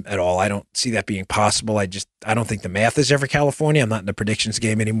optimism at all. I don't see that being possible. I don't think the math is ever California. I'm not in the predictions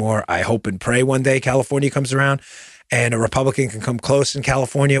game anymore. I hope and pray one day California comes around and a Republican can come close in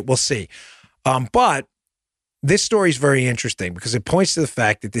California. We'll see. But this story is very interesting because it points to the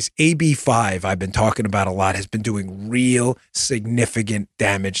fact that this AB5 I've been talking about a lot has been doing real significant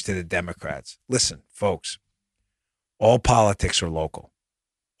damage to the Democrats. Listen, folks, all politics are local.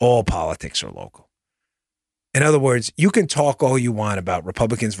 All politics are local. In other words, you can talk all you want about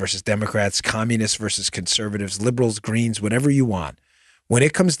Republicans versus Democrats, communists versus conservatives, liberals, Greens, whatever you want. When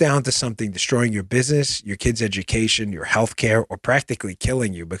it comes down to something destroying your business, your kids' education, your health care, or practically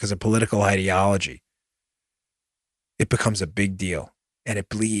killing you because of political ideology, it becomes a big deal and it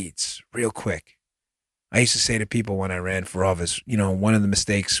bleeds real quick. I used to say to people when I ran for office, one of the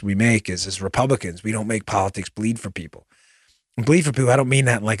mistakes we make is as Republicans, we don't make politics bleed for people. And bleed for people, I don't mean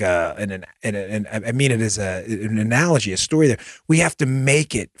that like I mean it as an analogy, a story there. We have to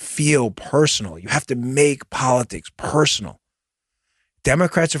make it feel personal. You have to make politics personal.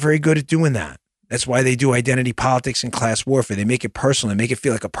 Democrats are very good at doing that. That's why they do identity politics and class warfare. They make it personal. They make it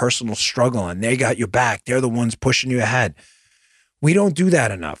feel like a personal struggle, and they got your back. They're the ones pushing you ahead. We don't do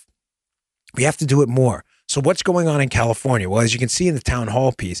that enough. We have to do it more. So what's going on in California? Well, as you can see in the town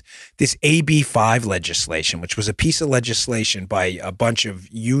hall piece, this AB5 legislation, which was a piece of legislation by a bunch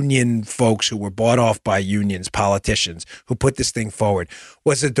of union folks who were bought off by unions, politicians, who put this thing forward,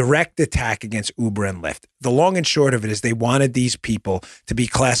 was a direct attack against Uber and Lyft. The long and short of it is they wanted these people to be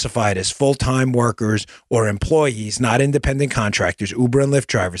classified as full-time workers or employees, not independent contractors, Uber and Lyft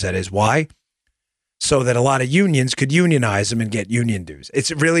drivers, that is. Why? So that a lot of unions could unionize them and get union dues.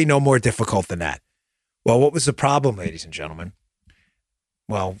 It's really no more difficult than that. Well, what was the problem, ladies and gentlemen?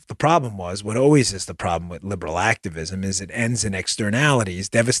 Well, the problem was, what always is the problem with liberal activism, is it ends in externalities,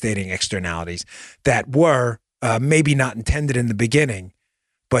 devastating externalities that were maybe not intended in the beginning,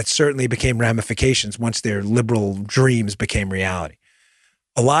 but certainly became ramifications once their liberal dreams became reality.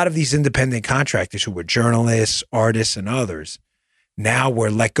 A lot of these independent contractors who were journalists, artists, and others now were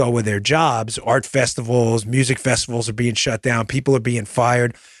let go of their jobs. Art festivals, music festivals are being shut down. People are being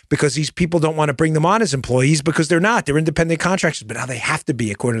fired because these people don't want to bring them on as employees because they're not. They're independent contractors, but now they have to be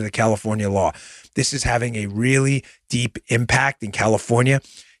according to the California law. This is having a really deep impact in California.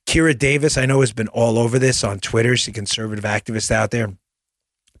 Kira Davis, I know, has been all over this on Twitter. She's a conservative activist out there.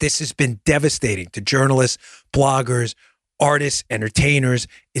 This has been devastating to journalists, bloggers, artists, entertainers.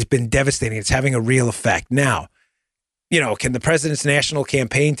 It's been devastating. It's having a real effect. Now, can the president's national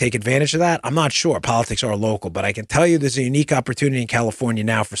campaign take advantage of that? I'm not sure. Politics are local, but I can tell you there's a unique opportunity in California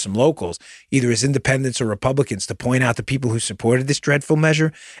now for some locals, either as independents or Republicans, to point out the people who supported this dreadful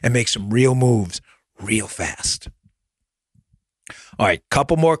measure and make some real moves real fast. All right,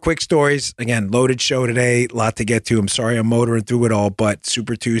 couple more quick stories. Again, loaded show today, a lot to get to. I'm sorry I'm motoring through it all, but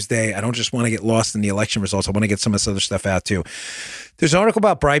Super Tuesday. I don't just want to get lost in the election results. I want to get some of this other stuff out too. There's an article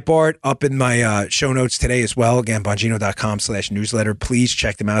about Breitbart up in my show notes today as well. Again, Bongino.com/newsletter. Please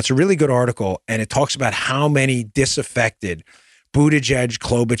check them out. It's a really good article, and it talks about how many disaffected Buttigieg,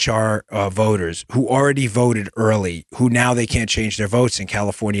 Klobuchar voters who already voted early, who now they can't change their votes in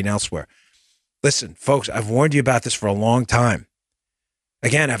California and elsewhere. Listen, folks, I've warned you about this for a long time.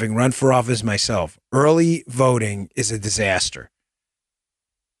 Again, having run for office myself, early voting is a disaster.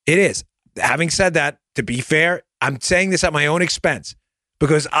 It is. Having said that, to be fair, I'm saying this at my own expense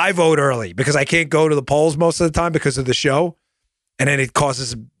because I vote early because I can't go to the polls most of the time because of the show. And then I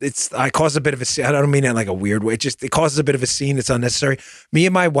cause a bit of a scene. I don't mean it in like a weird way. It causes a bit of a scene that's unnecessary. Me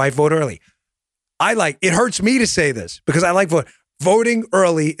and my wife vote early. It hurts me to say this because I like voting. Voting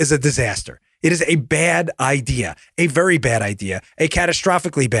early is a disaster. It is a bad idea, a very bad idea, a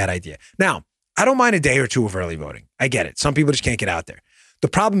catastrophically bad idea. Now, I don't mind a day or two of early voting. I get it. Some people just can't get out there. The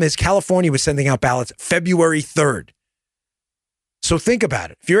problem is California was sending out ballots February 3rd. So think about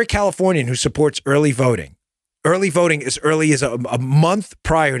it. If you're a Californian who supports early voting as early as a month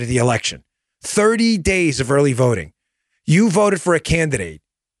prior to the election, 30 days of early voting. You voted for a candidate.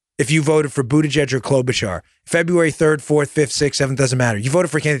 If you voted for Buttigieg or Klobuchar, February 3rd, 4th, 5th, 6th, 7th, doesn't matter. You voted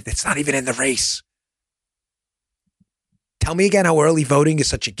for a candidate that's not even in the race. Tell me again how early voting is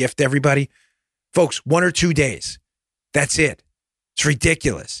such a gift to everybody. Folks, 1 or 2 days. That's it. It's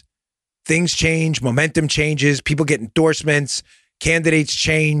ridiculous. Things change. Momentum changes. People get endorsements. Candidates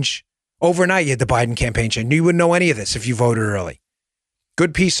change. Overnight, you had the Biden campaign change. You wouldn't know any of this if you voted early.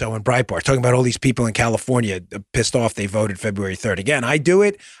 Good piece, though, in Breitbart, talking about all these people in California pissed off they voted February 3rd. Again, I do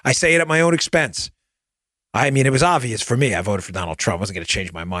it. I say it at my own expense. I mean, it was obvious for me. I voted for Donald Trump. I wasn't going to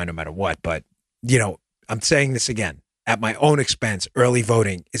change my mind no matter what. But, I'm saying this again. At my own expense, early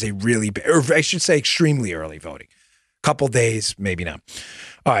voting is a really, or I should say extremely early voting. Couple days, maybe not.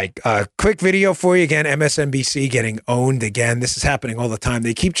 All right, quick video for you again. MSNBC getting owned again. This is happening all the time.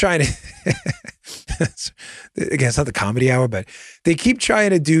 They keep trying to, again, it's not the comedy hour, but they keep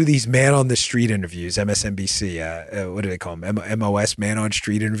trying to do these man on the street interviews, MSNBC, what do they call them? MOS, man on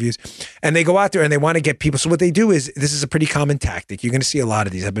street interviews. And they go out there and they want to get people. So what they do is, this is a pretty common tactic. You're going to see a lot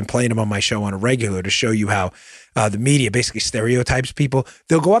of these. I've been playing them on my show on a regular to show you how the media basically stereotypes people.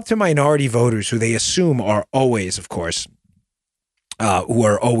 They'll go up to minority voters who they assume are always, of course, who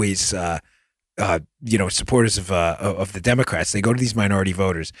are always, supporters of the Democrats. They go to these minority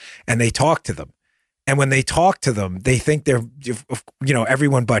voters and they talk to them. And when they talk to them, they think they're,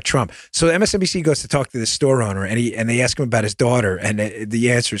 everyone but Trump. So MSNBC goes to talk to this store owner and they ask him about his daughter. And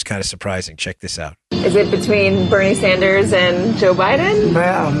the answer is kind of surprising. Check this out. Is it between Bernie Sanders and Joe Biden?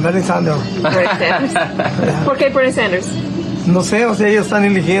 Bernie Sanders. Bernie Sanders. ¿Por qué Bernie Sanders? No sé, ellos están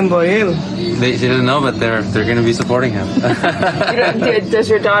eligiendo a él. They didn't know, but they're going to be supporting him. Is it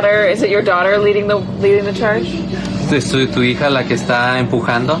your daughter leading the charge? ¿Es tu hija la que está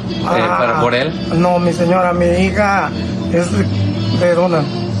empujando por él? No, mi señora, mi hija es de Donald.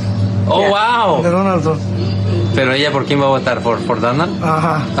 Oh, wow. De Donald. Pero ella, ¿por quién va a votar? ¿Por Donald?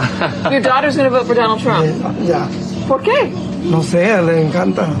 Ajá. Your daughter's going to vote for Donald Trump? Ya. ¿Por qué? No sé, le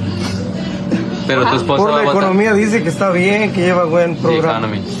encanta. Pero tu esposa Por va a la votar. economía dice que está bien, que lleva buen programa.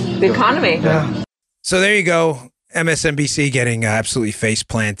 The economy. Yeah. So there you go. MSNBC getting absolutely face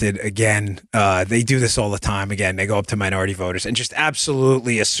planted again. They do this all the time. Again, they go up to minority voters and just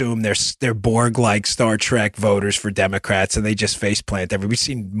absolutely assume they're Borg-like Star Trek voters for Democrats, and they just face plant everybody. We've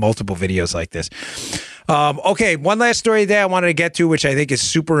seen multiple videos like this. Okay, one last story there I wanted to get to, which I think is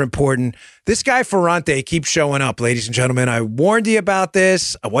super important. This guy Ferrante keeps showing up, ladies and gentlemen. I warned you about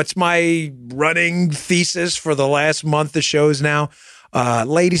this. What's my running thesis for the last month of shows now?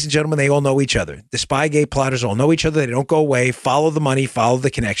 Ladies and gentlemen, they all know each other. The Spygate plotters all know each other. They don't go away. Follow the money, follow the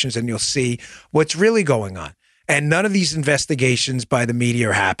connections, and you'll see what's really going on. And none of these investigations by the media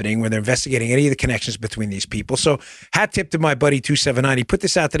are happening where they're investigating any of the connections between these people. So hat tip to my buddy 279. He put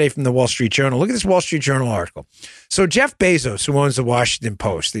this out today from the Wall Street Journal. Look at this Wall Street Journal article. So Jeff Bezos, who owns the Washington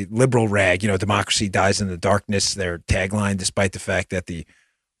Post, the liberal rag, democracy dies in the darkness, their tagline, despite the fact that the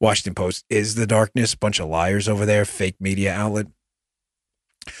Washington Post is the darkness, bunch of liars over there, fake media outlet.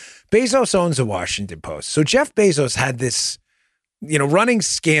 Bezos owns the Washington Post. So Jeff Bezos had this running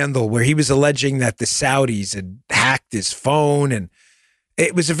scandal where he was alleging that the Saudis had hacked his phone, and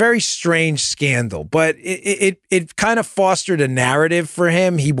it was a very strange scandal, but it kind of fostered a narrative for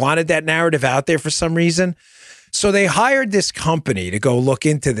him. He wanted that narrative out there for some reason. So they hired this company to go look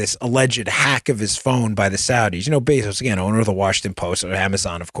into this alleged hack of his phone by the Saudis. Bezos, again, owner of the Washington Post or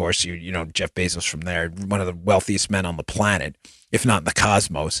Amazon, of course. You know Jeff Bezos from there, one of the wealthiest men on the planet, if not in the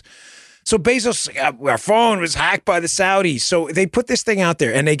cosmos. So Bezos, our phone was hacked by the Saudis. So they put this thing out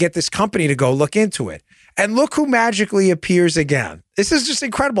there and they get this company to go look into it. And look who magically appears again. This is just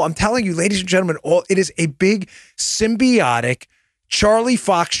incredible. I'm telling you, ladies and gentlemen, it is a big symbiotic Charlie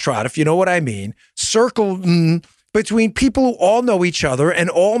Foxtrot, if you know what I mean, circle between people who all know each other and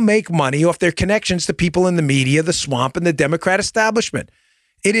all make money off their connections to people in the media, the swamp, and the Democrat establishment.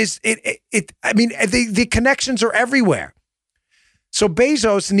 The connections are everywhere. So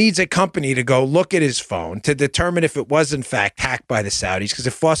Bezos needs a company to go look at his phone to determine if it was in fact hacked by the Saudis, because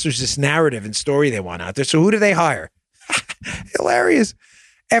it fosters this narrative and story they want out there. So who do they hire? Hilarious.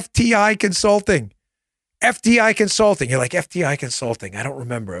 FTI Consulting. FTI Consulting. You're like, FTI Consulting. I don't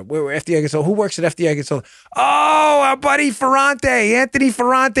remember. Where FTI Consulting? Who works at FTI Consulting? Oh, our buddy Ferrante, Anthony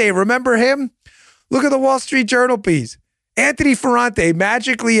Ferrante. Remember him? Look at the Wall Street Journal piece. Anthony Ferrante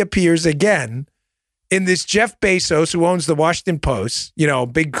magically appears again in this Jeff Bezos, who owns the Washington Post,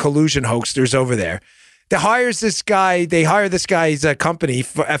 big collusion hoaxers over there. They hire this guy's company,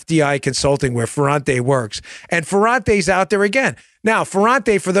 for FTI Consulting, where Ferrante works. And Ferrante's out there again. Now,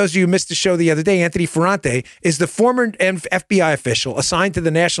 Ferrante, for those of you who missed the show the other day, Anthony Ferrante is the former FBI official assigned to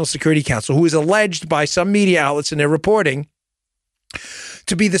the National Security Council who is alleged by some media outlets in their reporting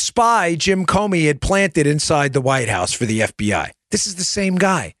to be the spy Jim Comey had planted inside the White House for the FBI. This is the same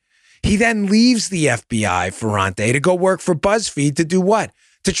guy. He then leaves the FBI, Ferrante, to go work for BuzzFeed to do what?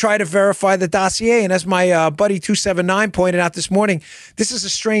 To try to verify the dossier. And as my buddy 279 pointed out this morning, this is a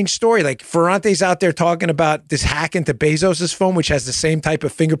strange story. Like, Ferrante's out there talking about this hack into Bezos's phone, which has the same type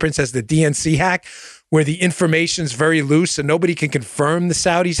of fingerprints as the DNC hack, where the information's very loose and nobody can confirm the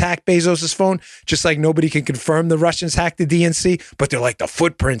Saudis hacked Bezos's phone, just like nobody can confirm the Russians hacked the DNC, but they're like, the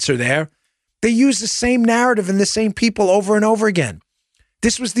footprints are there. They use the same narrative and the same people over and over again.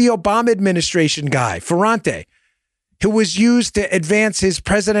 This was the Obama administration guy, Ferrante, who was used to advance his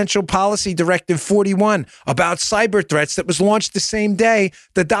presidential policy directive 41 about cyber threats that was launched the same day.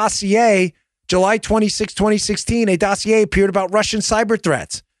 The dossier, July 26, 2016, a dossier appeared about Russian cyber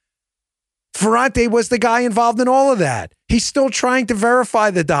threats. Ferrante was the guy involved in all of that. He's still trying to verify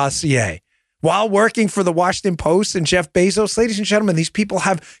the dossier while working for the Washington Post and Jeff Bezos. Ladies and gentlemen, these people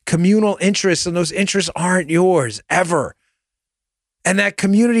have communal interests, and those interests aren't yours ever. And that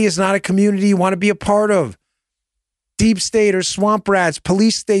community is not a community you want to be a part of. Deep state or swamp rats,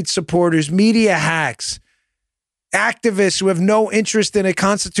 police state supporters, media hacks, activists who have no interest in a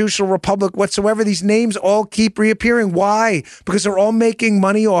constitutional republic whatsoever. These names all keep reappearing. Why? Because they're all making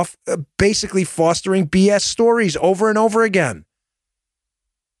money off basically fostering BS stories over and over again.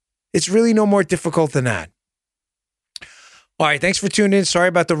 It's really no more difficult than that. All right, thanks for tuning in. Sorry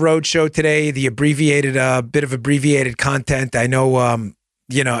about the road show today, the abbreviated, bit of abbreviated content. I know,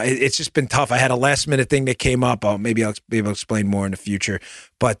 it's just been tough. I had a last minute thing that came up. Maybe I'll be able to explain more in the future.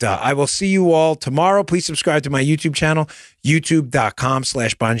 But I will see you all tomorrow. Please subscribe to my YouTube channel,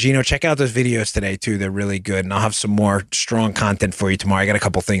 youtube.com/Bongino. Check out those videos today, too. They're really good. And I'll have some more strong content for you tomorrow. I got a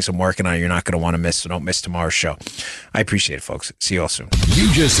couple things I'm working on you're not going to want to miss, so don't miss tomorrow's show. I appreciate it, folks. See you all soon.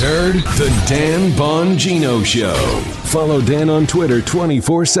 You just heard The Dan Bongino Show. Follow Dan on Twitter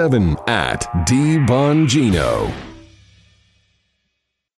 24/7 @DBongino.